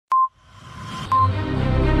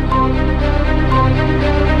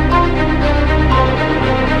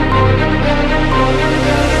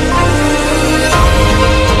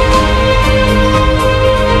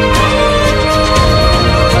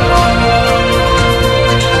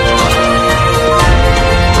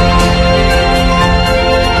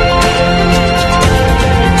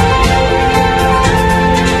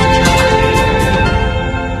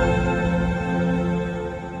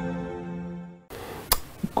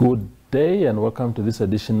Good day and welcome to this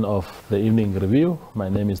edition of the Evening Review. My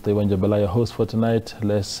name is Taiwan Jabala, your host for tonight.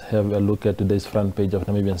 Let's have a look at today's front page of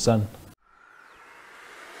Namibian Sun.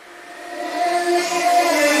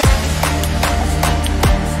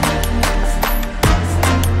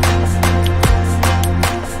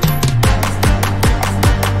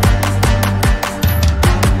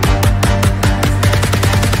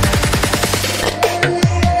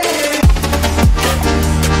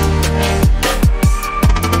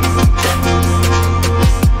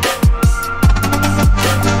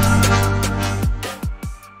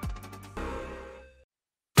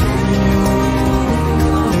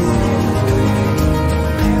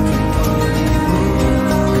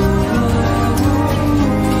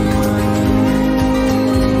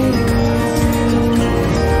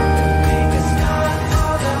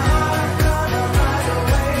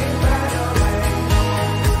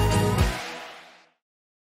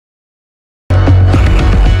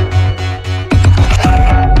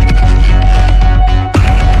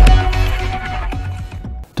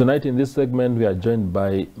 Tonight in this segment we are joined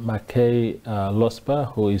by McKay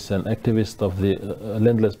Losper, who is an activist of the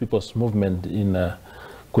Landless People's Movement in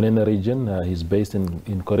Kunene Region. He's based in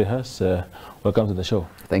Khorixas. Welcome to the show.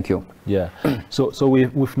 Thank you. Yeah. So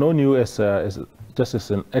we've known you as just as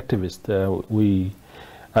an activist.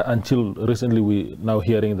 Until recently we now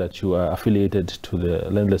hearing that you are affiliated to the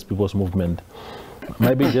Landless People's Movement.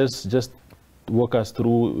 Maybe just walk us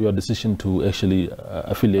through your decision to actually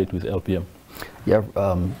affiliate with LPM. Yeah,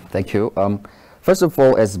 thank you. First of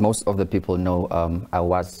all, as most of the people know, I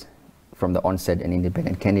was from the onset an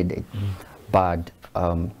independent candidate, but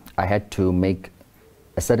I had to make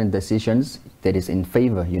a certain decisions that is in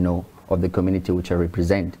favor, of the community which I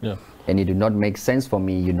represent. Yeah. And it did not make sense for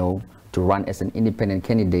me, to run as an independent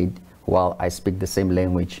candidate while I speak the same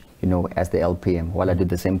language, as the LPM, while I do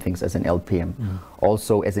the same things as an LPM.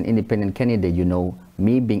 Also, as an independent candidate,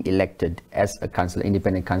 me being elected as a councillor,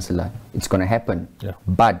 independent councillor, it's going to happen. Yeah.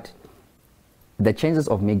 But the chances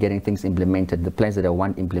of me getting things implemented, the plans that I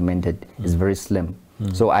want implemented, is very slim.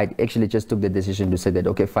 So I actually just took the decision to say that,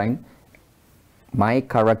 okay, fine, my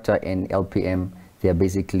character and LPM, they are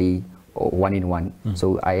basically one in one.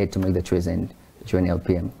 So I had to make the choice and join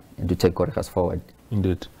LPM and to take Khorixas forward.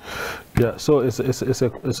 Indeed. Yeah, so it's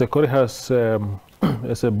a Khorixas,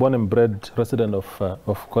 as a born and bred resident of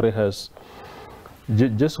Khorixas,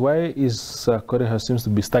 just why is Khorixas seems to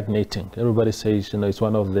be stagnating? Everybody says, it's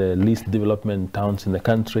one of the least development towns in the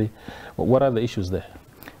country. What are the issues there?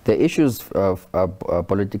 The issues are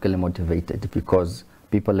politically motivated because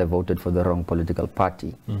people have voted for the wrong political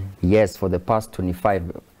party. Yes, for the past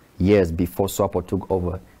 25 years before SWAPO took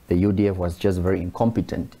over, the UDF was just very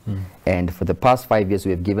incompetent. And for the past 5 years,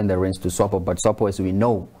 we have given the reins to SWAPO, but SWAPO, as we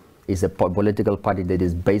know, is a political party that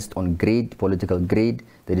is based on greed, political greed,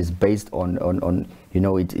 that is based on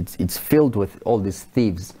it's filled with all these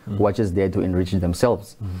thieves who are just there to enrich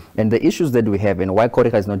themselves. And the issues that we have and why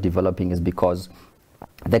Khorixas is not developing is because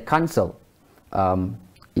the council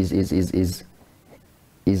is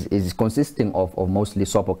consisting of mostly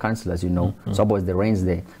SWAPO councillors, SWAPO is the reins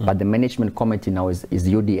there, but the management committee now is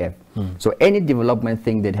UDF. So any development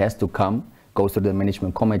thing that has to come goes to the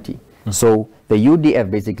management committee. So the UDF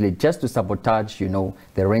basically, just to sabotage,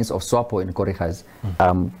 the reins of SWAPO in Khorixas,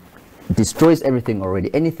 destroys everything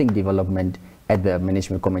already, anything development at the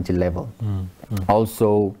management committee level.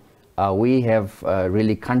 Also, we have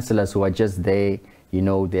really councillors who are just there,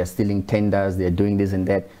 they're stealing tenders, they're doing this and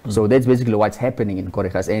that. So that's basically what's happening in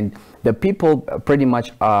Khorixas. And the people pretty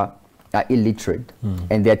much are illiterate,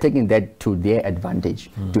 and they're taking that to their advantage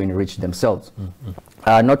to enrich themselves.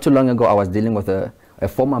 Not too long ago, I was dealing with a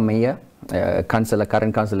former mayor, councillor,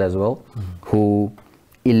 current councillor as well, who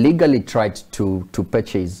illegally tried to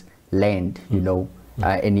purchase land, and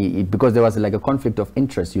because there was like a conflict of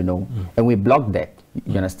interest, and we blocked that.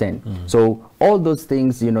 You understand? So all those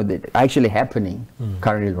things, that are actually happening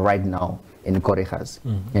currently right now in Khorixas,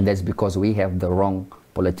 and that's because we have the wrong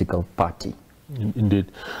political party.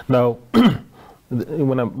 Indeed. Now,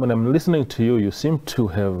 when I'm listening to you, you seem to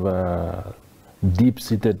have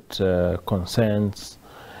deep-seated concerns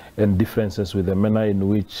and differences with the manner in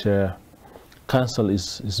which council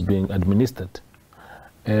is being administered,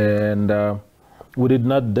 and would it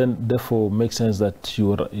not then therefore make sense that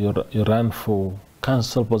you run for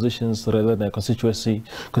council positions rather than a constituency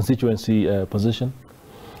position?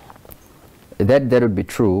 That would be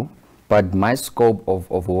true, but my scope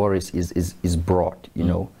of worries is broad,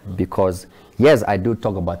 because yes, I do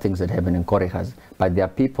talk about things that happen in Khorixas, but there are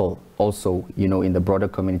people also, in the broader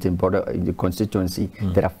community, in the constituency,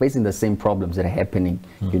 that are facing the same problems that are happening,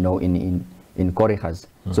 in Khorixas.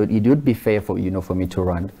 So it would be fair for for me to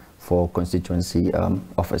run for constituency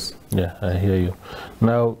office. Yeah, I hear you.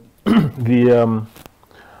 Now,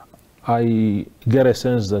 I get a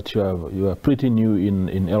sense that you are pretty new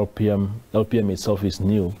in LPM. LPM itself is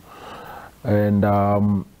new, and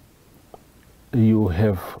you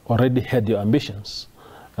have already had your ambitions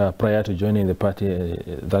prior to joining the party.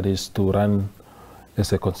 That is to run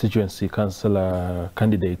as a constituency councillor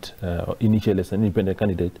candidate, initially as an independent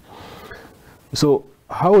candidate. So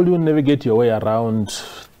how will you navigate your way around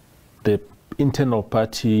the internal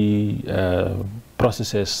party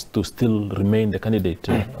processes to still remain the candidate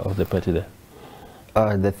of the party there?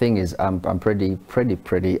 The thing is, I'm pretty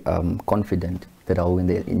confident that I'll win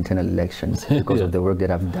the internal elections because of the work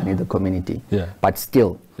that I've done in the community. But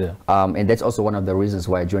still, and that's also one of the reasons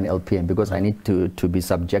why I joined LPM, because I need to be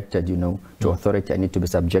subjected, to authority. I need to be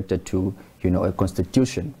subjected to, a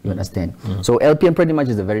constitution. You understand? So LPM pretty much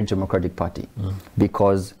is a very democratic party,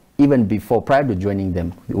 because even prior to joining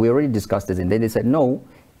them, we already discussed this, and then they said, no,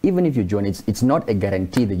 even if you join, it's not a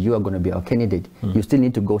guarantee that you are going to be our candidate. You still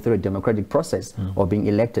need to go through a democratic process of being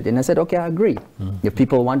elected. And I said, okay, I agree. If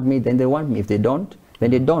people want me, then they want me. If they don't, then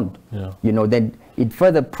they don't. Then it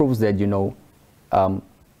further proves that,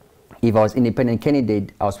 if I was independent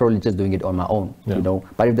candidate, I was probably just doing it on my own,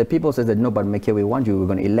 But if the people say that, no, but McKay, we want you, we're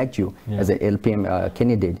going to elect you as an LPM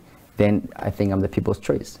candidate, then I think I'm the people's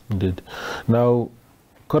choice. Indeed. Now,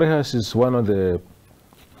 Khorixas is one of the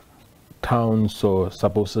towns, or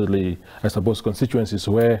supposedly, I suppose, constituencies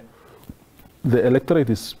where the electorate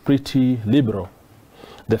is pretty liberal.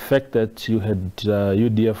 The fact that you had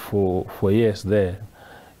UDF for years there,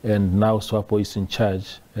 and now SWAPO is in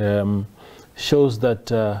charge, shows that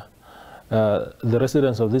the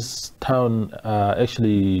residents of this town are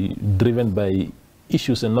actually driven by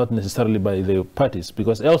issues and not necessarily by the parties,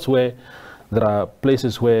 because elsewhere there are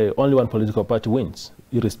places where only one political party wins,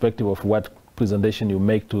 irrespective of what presentation you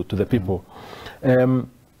make to the people.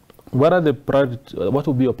 What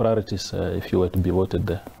would be your priorities if you were to be voted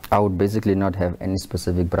there? I would basically not have any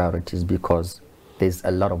specific priorities, because there's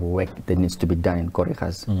a lot of work that needs to be done in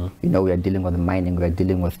Khorixas. We are dealing with mining, we are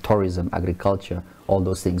dealing with tourism, agriculture, all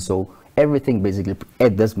those things. So everything basically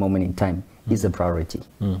at this moment in time is a priority.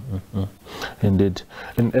 Indeed.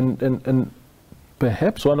 And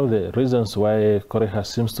perhaps one of the reasons why Khorixas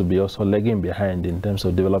seems to be also lagging behind in terms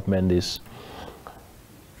of development is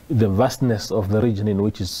the vastness of the region in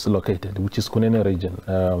which it's located, which is Kunene Region.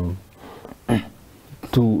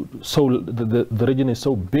 The region is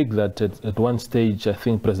so big that at one stage, I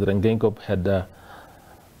think President Genkop had,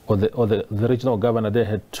 or the regional governor there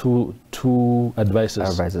had two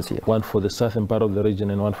advisors. One for the southern part of the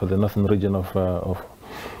region and one for the northern region of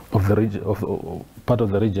the region, part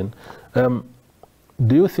of the region.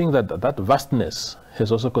 Do you think that that vastness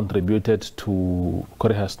has also contributed to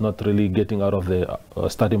Khorixas not really getting out of the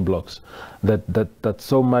starting blocks? That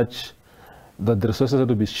so much, that the resources have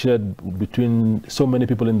to be shared between so many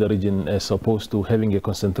people in the region, as opposed to having a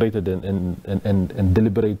concentrated and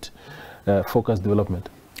deliberate, focused development?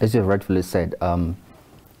 As you rightfully said,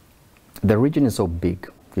 the region is so big.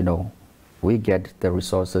 We get the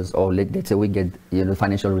resources, or let's say we get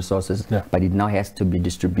financial resources, but it now has to be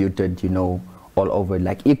distributed, all over,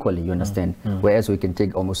 like equally, you understand? Whereas we can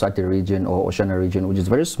take Omusate region or Oshana region, which is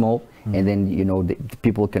very small, and then the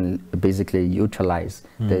people can basically utilize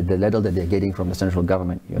the little that they're getting from the central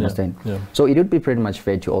government, you understand? So it would be pretty much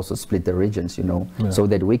fair to also split the regions, so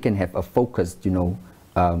that we can have a focused,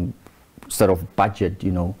 sort of budget,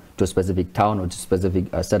 to a specific town or to specific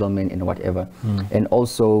settlement and whatever. And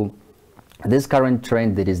also this current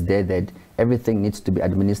trend that is there, that everything needs to be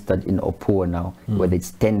administered in Opua now, whether it's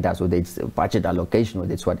tenders, whether it's budget allocation,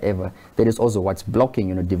 whether it's whatever. That is also what's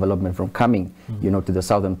blocking, development from coming, to the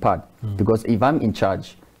southern part. Because if I'm in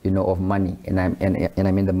charge, of money, and I'm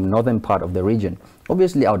in the northern part of the region,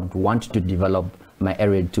 obviously I would want to develop my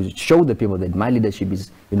area to show the people that my leadership is,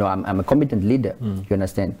 I'm a competent leader. You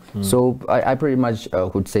understand? So I pretty much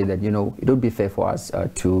would say that, it would be fair for us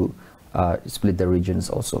to split the regions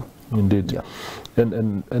also. Indeed.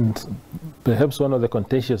 And perhaps one of the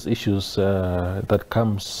contentious issues that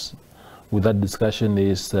comes with that discussion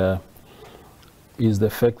is the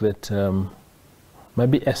fact that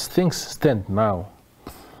maybe as things stand now,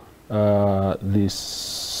 the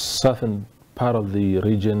southern part of the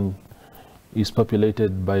region is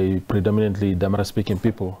populated by predominantly Damara-speaking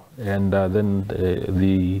people, and then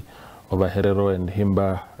the Ovaherero and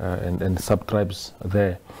Himba and sub-tribes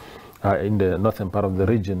there in the northern part of the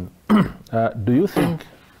region. Do you think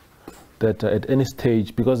that at any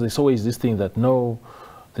stage, because there's always this thing that no,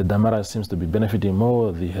 the Damara seems to be benefiting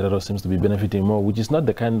more, the Herero seems to be benefiting more, which is not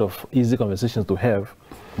the kind of easy conversations to have.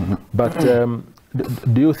 But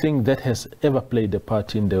do you think that has ever played a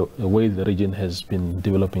part in the way the region has been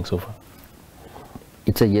developing so far?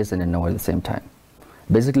 It's a yes and a no at the same time.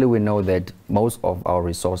 Basically, we know that most of our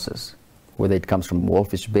resources, whether it comes from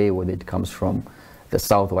Wolfish Bay, whether it comes from the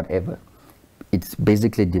south, whatever, it's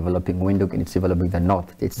basically developing Windhoek and it's developing the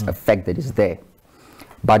north. It's a fact that is there.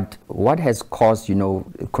 But what has caused,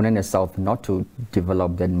 Kunene South not to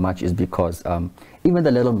develop that much is because even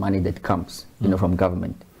the little money that comes, from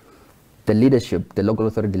government, the leadership, the local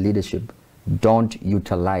authority leadership, don't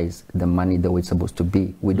utilize the money the way it's supposed to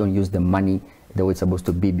be. We don't use the money the way it's supposed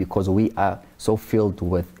to be because we are so filled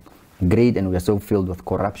with greed and we are so filled with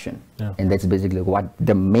corruption. Yeah. And that's basically what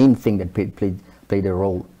the main thing that played a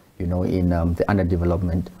role, in the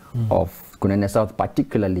underdevelopment of Kunene South,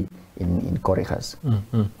 particularly in Khorixas.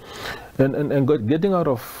 And getting out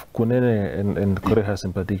of Kunene and Khorixas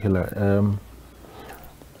in particular,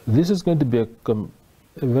 this is going to be a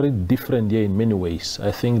very different year in many ways.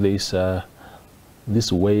 I think there is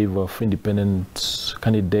this wave of independent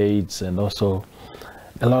candidates and also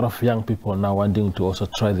a lot of young people now wanting to also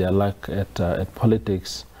try their luck at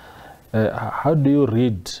politics. How do you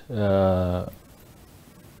read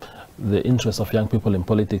the interest of young people in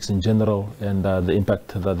politics in general and the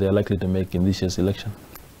impact that they are likely to make in this year's election?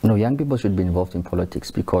 No, young people should be involved in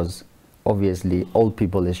politics because obviously old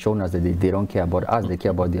people have shown us that they don't care about us, they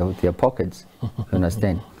care about their pockets, you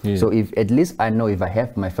understand? Yeah. So if at least I know if I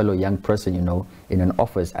have my fellow young person, in an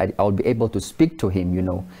office, I'll be able to speak to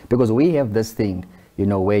him, because we have this thing,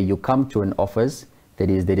 where you come to an office that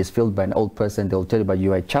is filled by an old person, they'll tell you, but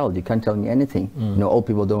you are a child, you can't tell me anything. Old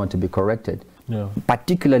people don't want to be corrected. Yeah.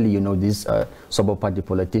 Particularly, these Sobo Party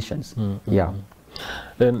politicians. Yeah.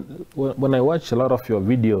 And when I watch a lot of your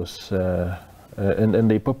videos, and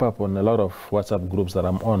they pop up on a lot of WhatsApp groups that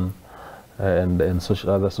I'm on, and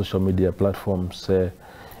other social media platforms, there's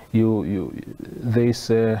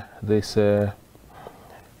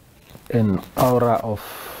an aura of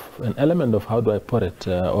an element of, how do I put it,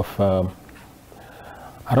 I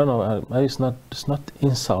don't know, it's not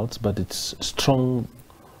insults, but it's strong,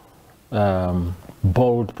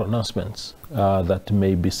 bold pronouncements that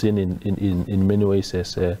may be seen in many ways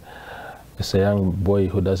as a young boy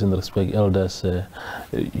who doesn't respect elders.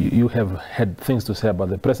 You have had things to say about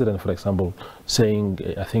the president, for example, saying,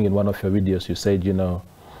 I think in one of your videos you said,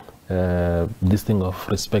 this thing of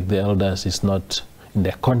respect the elders is not in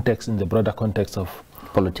the context, in the broader context of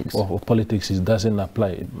politics. Of politics, it doesn't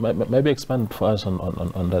apply. Maybe expand for us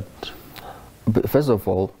on that. First of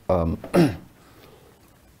all,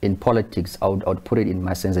 in politics, I would put it in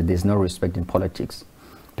my sense that there's no respect in politics,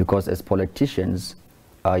 because as politicians,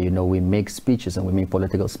 we make speeches and we make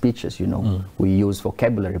political speeches. We use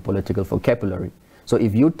vocabulary, political vocabulary. So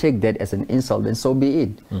if you take that as an insult, then so be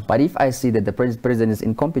it. But if I see that the president is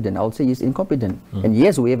incompetent, I'll say he's incompetent. And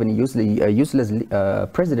yes, we have a useless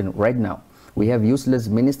president right now. We have useless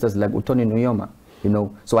ministers like Utoni Nuyoma,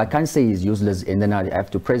 So I can't say he's useless and then I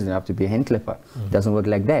have to praise him, I have to be a hand clapper. It doesn't work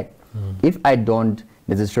like that. If I don't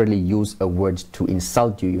necessarily use a word to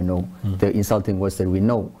insult you, the insulting words that we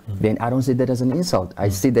know, then I don't see that as an insult. I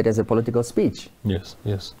see that as a political speech. Yes,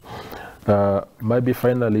 yes. Maybe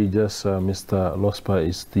finally, just Mr. Losper,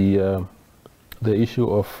 is the issue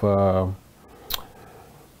of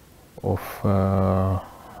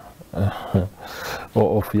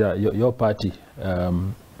your party.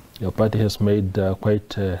 Your party has made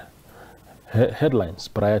quite headlines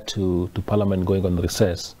prior to Parliament going on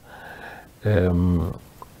recess.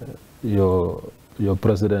 Your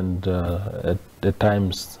president at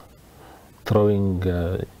times throwing,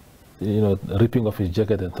 ripping off his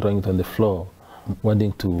jacket and throwing it on the floor,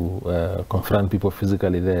 wanting to confront people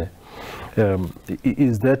physically there.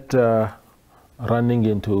 Is that running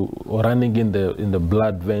in the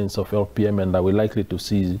blood veins of LPM, and are we likely to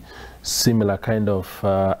see similar kind of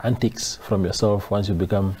antics from yourself once you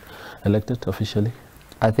become elected officially?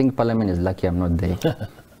 I think Parliament is lucky I'm not there.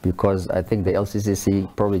 Because I think the LCCC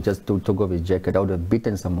probably just took off his jacket, I would have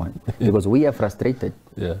beaten someone. Because we are frustrated.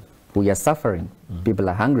 Yeah. We are suffering. People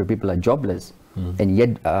are hungry, people are jobless. And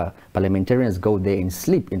yet parliamentarians go there and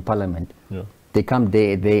sleep in Parliament. Yeah. They come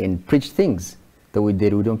there and preach things that we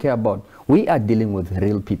don't care about. We are dealing with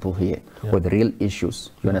real people here, with real issues,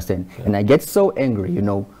 you understand? Yeah. And I get so angry,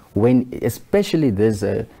 when especially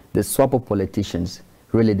the SWAPO politicians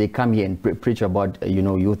really they come here and preach about,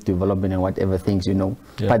 youth development and whatever things,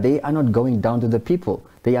 but they are not going down to the people.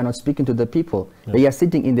 They are not speaking to the people. They are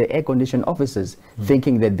sitting in the air-conditioned offices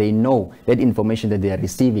thinking that they know that information that they are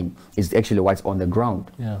receiving is actually what's on the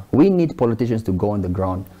ground. We need politicians to go on the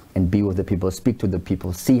ground and be with the people, speak to the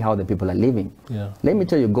people, see how the people are living. Let me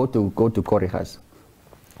tell you, go to Khorixas.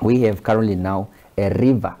 We have currently now a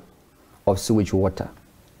river of sewage water.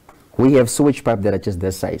 We have sewage pipes that are just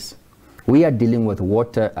this size. We are dealing with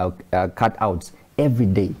water cutouts every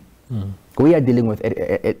day. We are dealing with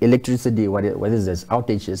electricity, what is this,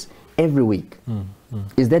 outages every week.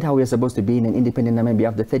 Is that how we are supposed to be in an independent Namibia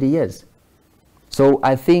after 30 years? So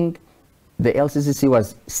I think the LCCC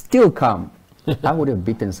was still calm. I would have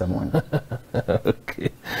beaten someone.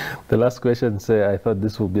 Okay. The last question, I thought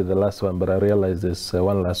this would be the last one, but I realized there's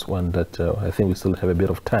one last one that I think we still have a bit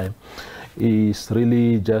of time. It's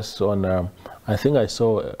really just on, I think I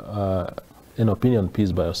saw an opinion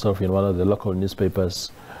piece by yourself in one of the local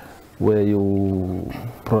newspapers where you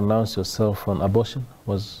pronounce yourself on abortion.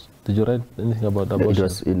 Did you read anything about abortion? It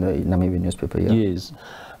was in the Namibian newspaper, yeah. Yes.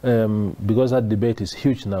 Because that debate is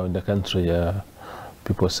huge now in the country.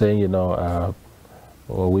 People saying,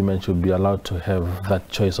 women should be allowed to have that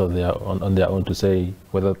choice of on their own to say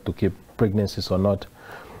whether to keep pregnancies or not.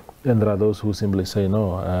 And there are those who simply say,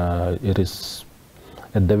 no, it is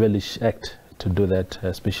a devilish act to do that,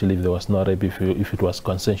 especially if there was no rape, if it was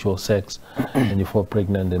consensual sex and you fall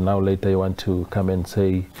pregnant and now later you want to come and say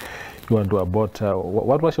you want to abort.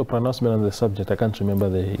 What was your pronouncement on the subject? I can't remember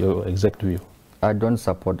your exact view. I don't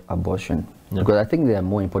support abortion because I think there are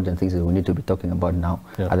more important things that we need to be talking about now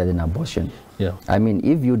other than abortion. I mean,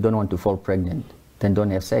 if you don't want to fall pregnant, then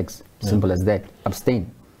don't have sex. Simple as that.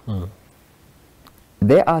 Abstain.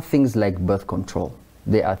 There are things like birth control.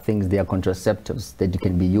 There are contraceptives that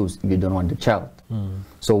can be used if you don't want a child.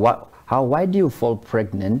 So why do you fall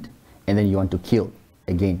pregnant and then you want to kill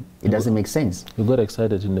again? It doesn't make sense. You got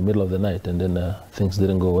excited in the middle of the night and then things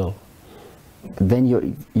didn't go well.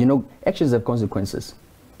 Then actions have consequences,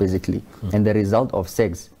 basically. And the result of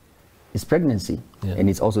sex is pregnancy. And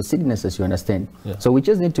it's also sickness, as you understand. So we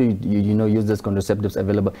just need to, use those contraceptives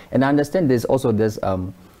available. And I understand there's also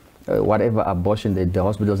whatever abortion that the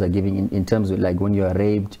hospitals are giving in terms of like when you are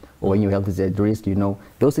raped or when your health is at risk,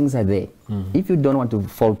 those things are there. If you don't want to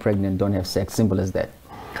fall pregnant, don't have sex. Simple as that.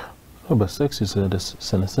 Oh, but sex is an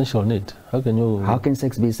essential need. How can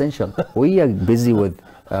sex be essential? We are busy with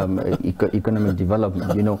economic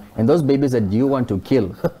development, and those babies that you want to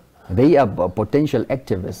kill, they are potential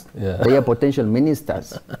activists. They are potential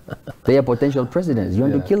ministers. They are potential presidents. You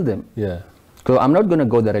want to kill them. So I'm not going to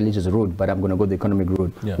go the religious route, but I'm going to go the economic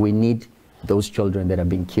route. We need those children that are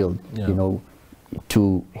being killed,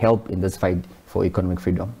 to help in this fight for economic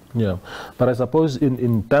freedom. But I suppose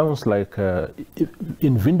in towns like,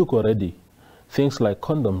 in Windhoek already, things like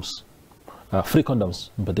condoms, free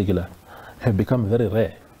condoms in particular, have become very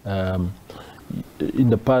rare. In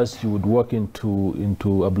the past, you would walk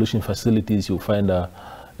into ablution facilities, you find a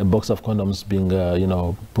box of condoms being,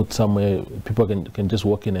 put somewhere. People can just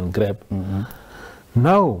walk in and grab.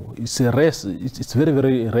 Now it's a race. It's very,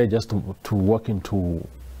 very rare just to walk into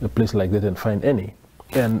a place like that and find any.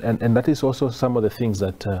 And that is also some of the things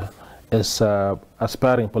that, as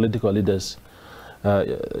aspiring political leaders,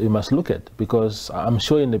 you must look at, because I'm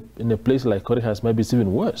sure in a place like Khorixas, maybe it's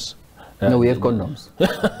even worse. No, we have condoms.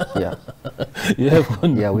 You have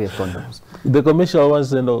condoms? Yeah, we have condoms. The commercial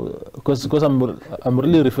ones, because I'm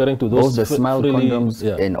really referring to those. Both the smile condoms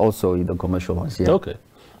and also the commercial ones. Okay.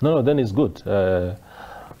 No, then it's good.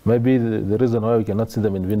 Maybe the reason why we cannot see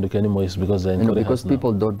them in Windhoek anymore is because they're in Khorixas because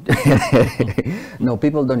people don't. No,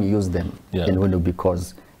 people don't use them in Windhoek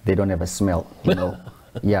because they don't have a smell.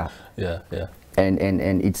 Yeah.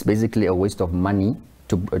 And it's basically a waste of money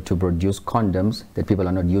to produce condoms that people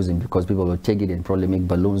are not using, because people will take it and probably make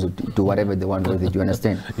balloons or do whatever they want with it. You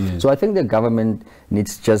understand? So I think the government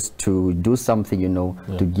needs just to do something,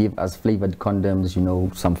 to give us flavored condoms,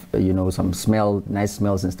 some nice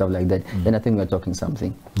smells and stuff like that. Then I think we're talking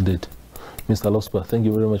something. Indeed. Mr. Losper, thank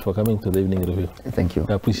you very much for coming to the evening review. Thank you.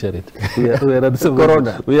 I appreciate it. We are at the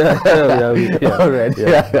Corona. All right.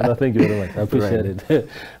 No, thank you very much. I appreciate it.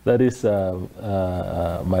 That is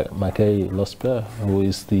McKay Losper, who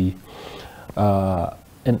is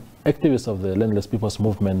an activist of the Landless People's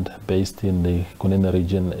Movement based in the Kunene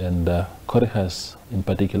region and Khorixas in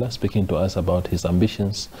particular, speaking to us about his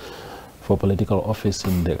ambitions for political office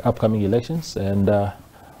in the upcoming elections and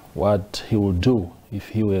what he will do if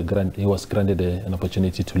he was granted an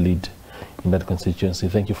opportunity to lead in that constituency.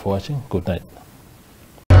 Thank you for watching. Good night.